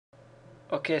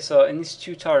Okay, so in this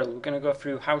tutorial we're going to go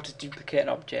through how to duplicate an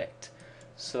object.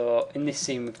 So in this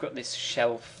scene we've got this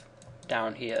shelf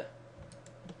down here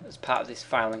as part of this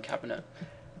filing cabinet,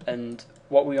 and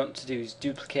what we want to do is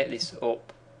duplicate this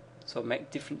up, so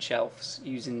make different shelves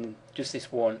using just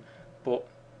this one, but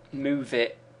move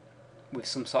it with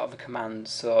some sort of a command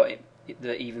so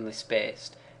they're evenly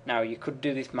spaced. Now you could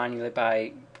do this manually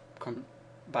by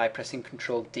pressing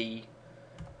Control D.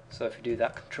 So if you do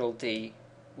that, Control D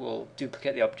will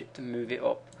duplicate the object and move it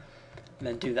up, and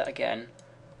then do that again.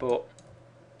 But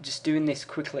just doing this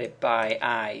quickly by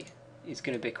eye is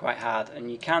going to be quite hard,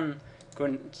 and you can go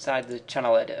inside the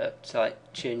channel editor to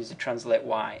change the translate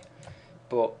Y.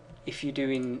 But if you're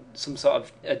doing some sort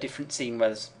of a different scene where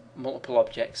there's multiple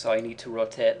objects, or you need to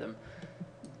rotate them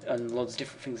and loads of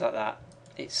different things like that,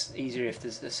 it's easier if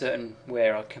there's a certain way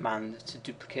or command to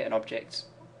duplicate an object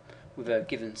with a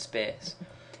given space.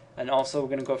 And also we're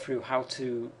going to go through how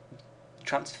to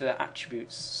transfer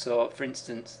attributes. So for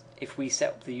instance, if we set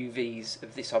up the UVs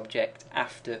of this object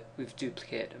after we've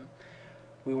duplicated them,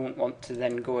 we won't want to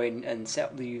then go in and set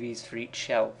up the UVs for each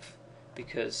shelf,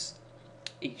 because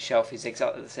each shelf is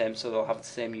exactly the same, so they'll have the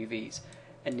same UVs.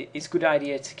 And it's a good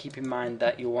idea to keep in mind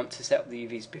that you'll want to set up the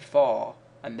UVs before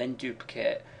and then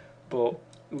duplicate, but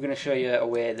we're going to show you a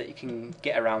way that you can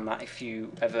get around that if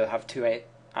you ever have two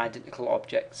identical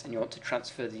objects and you want to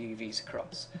transfer the UVs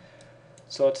across.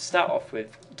 So to start off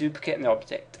with, duplicating the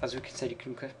object, as we said, you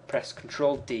can press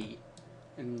Control D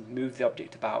and move the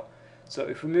object about. So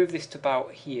if we move this to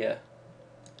about here,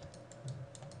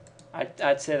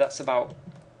 I'd say that's about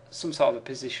some sort of a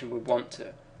position we want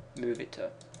to move it to,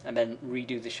 and then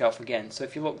redo the shelf again. So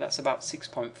if you look, that's about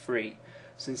 6.3.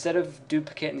 So instead of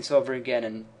duplicating this over again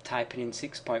and typing in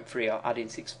 6.3 or adding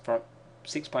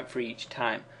 6.3 each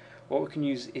time, what we can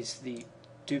use is the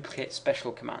duplicate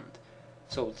special command.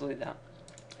 So we'll delete that.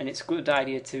 And it's a good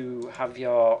idea to have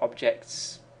your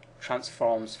objects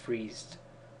transforms freezed,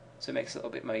 so it makes it a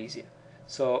little bit more easier.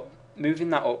 So moving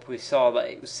that up, we saw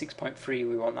that it was 6.3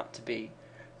 we want that to be.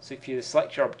 So if you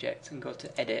select your object and go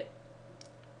to Edit,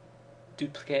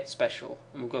 Duplicate Special,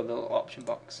 and we'll go to the little option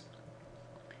box.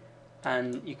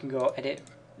 And you can go Edit,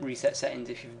 Reset Settings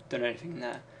if you've done anything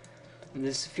there. And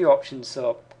there's a few options,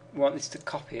 so we want this to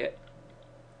copy it.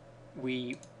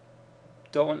 We'll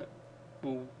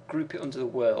group it under the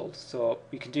world, so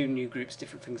we can do new groups,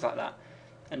 different things like that.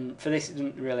 And for this it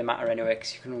doesn't really matter anyway,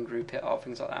 because you can ungroup it or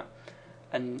things like that.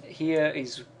 And here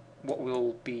is what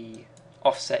we'll be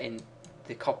offsetting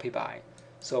the copy by.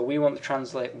 So we want the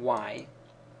translate Y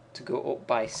to go up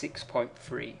by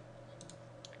 6.3.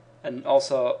 And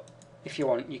also, if you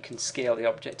want, you can scale the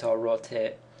object or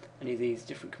rotate any of these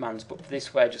different commands, but for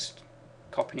this we're just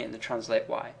copying it in the translate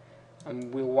Y,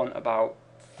 and we'll want about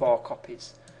 4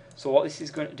 copies. So what this is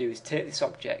going to do is take this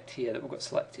object here that we've got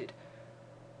selected.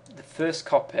 The first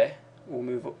copy will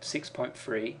move up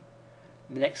 6.3,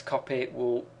 the next copy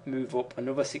will move up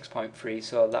another 6.3,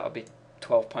 so that'll be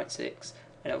 12.6,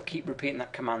 and it'll keep repeating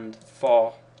that command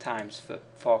 4 times for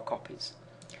 4 copies.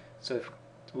 So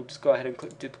we'll just go ahead and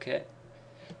click duplicate,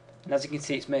 and as you can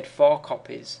see it's made 4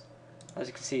 copies. As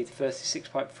you can see, the first is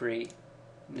 6.3,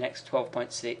 the next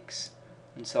 12.6,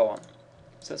 and so on.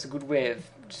 So that's a good way of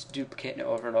just duplicating it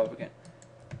over and over again.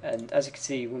 And as you can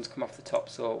see, one's come off the top,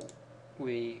 so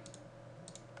we're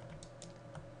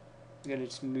going to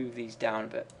just move these down a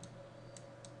bit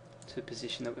to the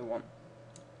position that we want.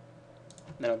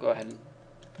 And then I'll go ahead and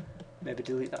maybe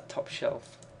delete that top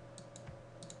shelf.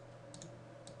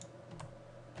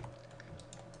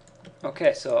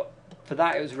 Okay, so for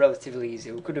that it was relatively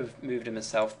easy. We could have moved them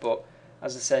myself, but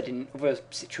as I said, in other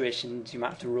situations you might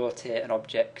have to rotate an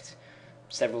object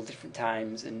several different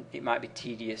times and it might be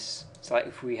tedious. It's like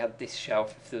if we had this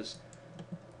shelf, if there's,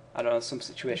 I don't know, some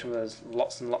situation where there's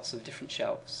lots and lots of different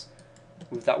shelves,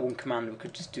 with that one command we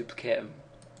could just duplicate them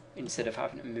instead of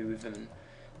having to move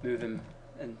them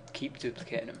and keep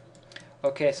duplicating them.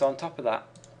 Okay, so on top of that,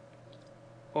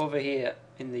 over here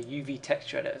in the UV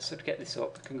texture editor, so to get this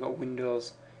up, I can go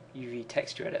Windows UV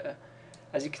texture editor.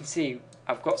 As you can see,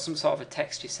 I've got some sort of a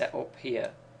texture set up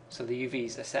here, so the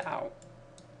UVs are set out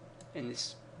in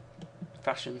this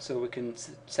fashion, so we can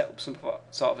set up some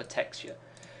sort of a texture.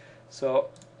 So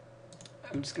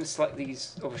I'm just going to select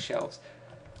these other shelves.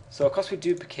 So of course we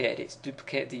duplicated it, it's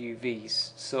duplicate the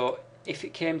UVs. So if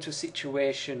it came to a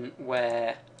situation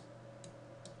where,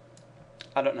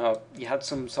 I don't know, you had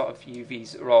some sort of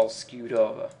UVs that are all skewed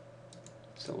over,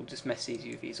 so we'll just mess these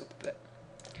UVs up a bit.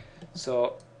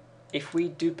 So if we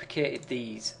duplicated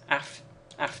these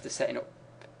after setting up,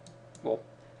 well,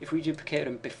 if we duplicated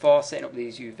them before setting up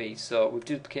these UVs, so we've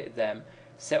duplicated them,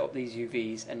 set up these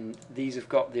UVs, and these have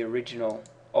got the original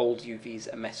old UVs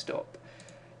that are messed up.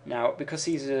 Now, because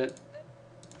these are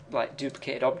like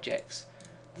duplicated objects,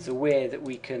 there's a way that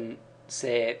we can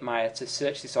say Maya to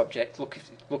search this object, look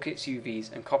at its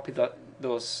UVs, and copy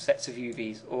those sets of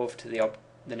UVs over to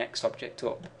the next object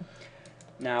up.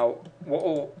 Now, what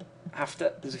we'll have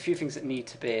to, there's a few things that need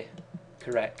to be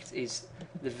correct, is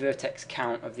the vertex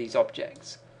count of these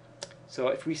objects. So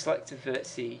if we select a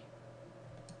vertex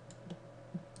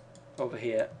over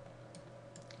here,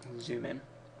 we'll zoom in,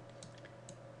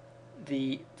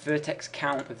 the vertex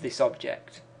count of this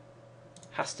object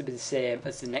has to be the same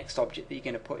as the next object that you're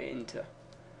going to put it into.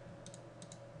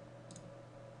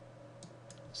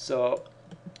 So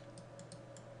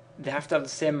they have to have the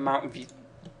same amount of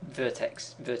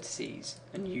vertices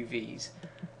and UVs,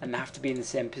 and they have to be in the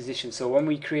same position. So when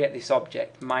we create this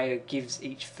object, Maya gives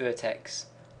each vertex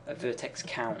a vertex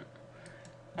count,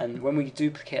 and when we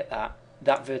duplicate that,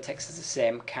 that vertex has the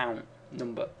same count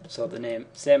number, so the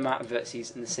same amount of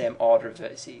vertices and the same order of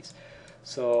vertices.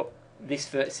 So this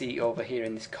vertex over here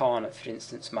in this corner, for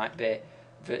instance, might be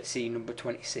vertex number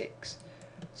 26.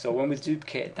 So when we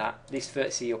duplicate that, this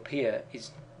vertex up here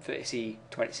is vertex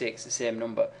 26, the same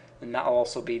number, and that'll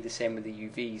also be the same with the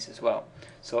UVs as well.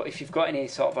 So if you've got any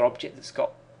sort of an object that's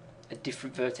got a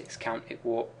different vertex count, it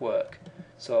won't work.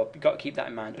 So you've got to keep that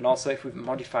in mind. And also, if we've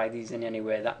modified these in any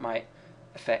way, that might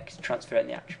affect transferring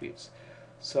the attributes.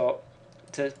 So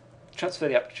to transfer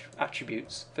the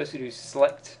attributes, first we do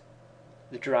select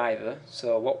the driver,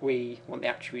 so what we want the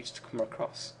attributes to come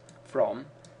across from.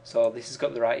 So this has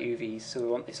got the right UVs, so we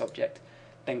want this object.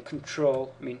 Then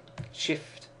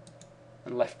Shift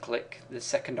and left click the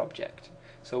second object.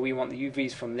 So we want the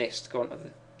UVs from this to go onto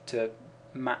to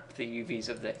map the UVs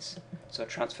of this. So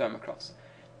transfer them across.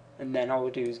 And then all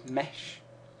we do is mesh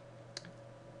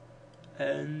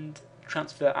and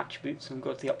transfer attributes, and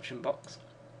go to the option box.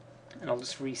 And I'll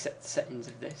just reset the settings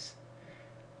of this.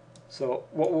 So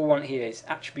what we'll want here is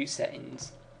attribute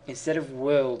settings instead of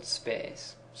world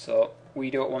space. So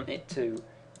we don't want it to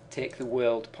take the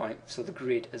world point, so the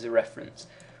grid, as a reference.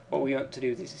 What we want to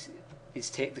do is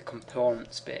take the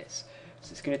component space.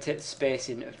 So it's going to take the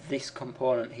spacing of this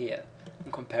component here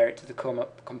and compare it to the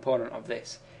component of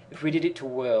this. If we did it to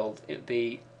world, it would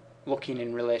be looking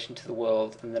in relation to the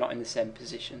world, and they're not in the same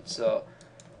position. So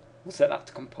we'll set that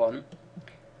to component.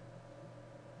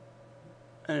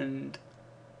 And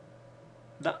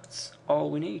that's all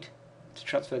we need to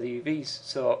transfer the UVs.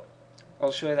 So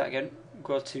I'll show you that again.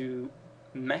 Go to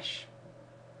mesh,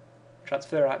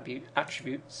 transfer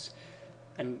attributes,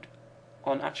 and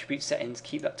on attribute settings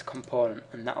keep that to component,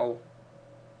 and that'll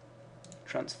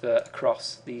transfer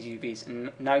across these UVs.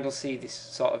 And now you'll see this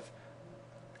sort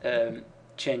of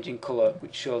change in colour,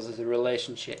 which shows us a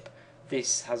relationship.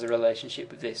 This has a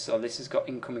relationship with this, so this has got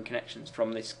incoming connections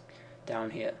from this down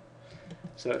here.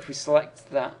 So if we select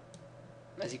that,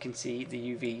 as you can see,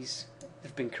 the UVs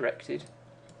have been corrected.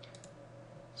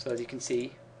 So as you can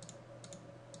see,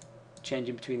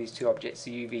 changing between these two objects,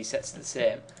 the UV sets are the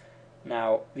same.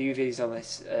 Now the UVs on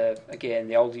this, again,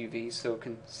 the old UVs, so we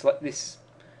can select this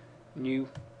new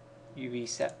UV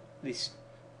set, this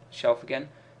shelf again,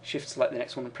 shift select the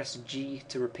next one and press G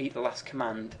to repeat the last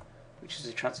command, which is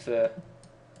a transfer.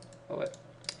 Oh wait,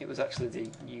 it was actually the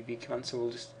UV command, so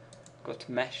we'll just go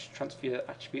to mesh, transfer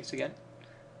attributes again.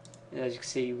 And as you can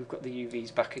see, we've got the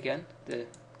UVs back again, the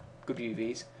good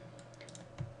UVs,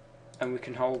 and we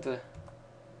can hold the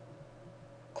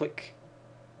click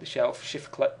the shelf,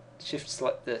 shift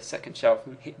select the second shelf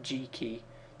and hit G key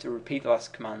to repeat the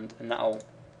last command, and that'll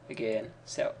again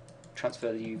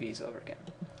transfer the UVs over again.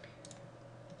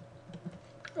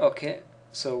 Okay,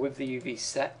 so with the UV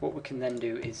set, what we can then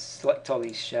do is select all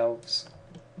these shelves.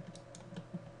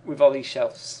 With all these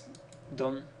shelves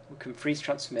done, we can freeze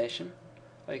transformation,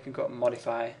 or you can go to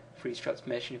modify freeze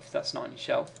transformation if that's not on your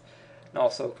shelf, and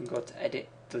also we can go to edit,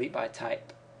 delete by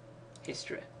type,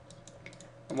 history.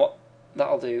 And what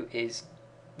that'll do is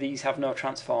these have no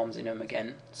transforms in them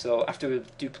again, so after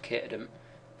we've duplicated them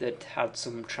they'd had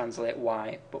some translate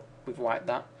Y, but we've wiped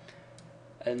that.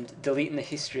 And deleting the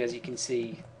history, as you can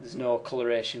see, there's no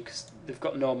coloration because they've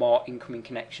got no more incoming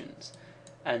connections,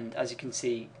 and as you can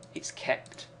see it's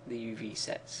kept the UV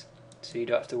sets, so you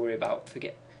don't have to worry about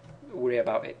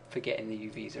it forgetting the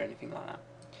UVs or anything like that.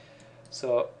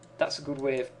 So that's a good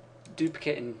way of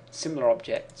duplicating similar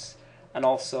objects and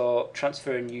also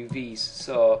transferring UVs.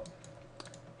 So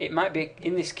it might be,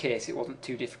 in this case it wasn't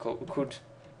too difficult. We could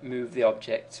move the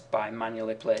object by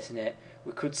manually placing it.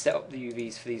 We could set up the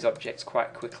UVs for these objects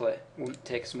quite quickly. It wouldn't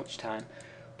take as much time.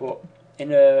 But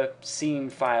in a scene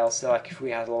file, so like if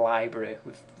we had a library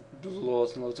with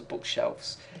loads and loads of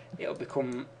bookshelves, it'll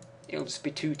just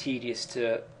be too tedious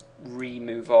to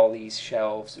remove all these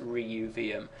shelves,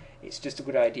 re-UV them. It's just a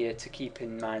good idea to keep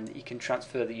in mind that you can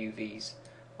transfer the UVs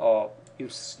or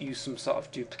use some sort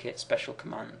of duplicate special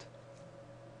command.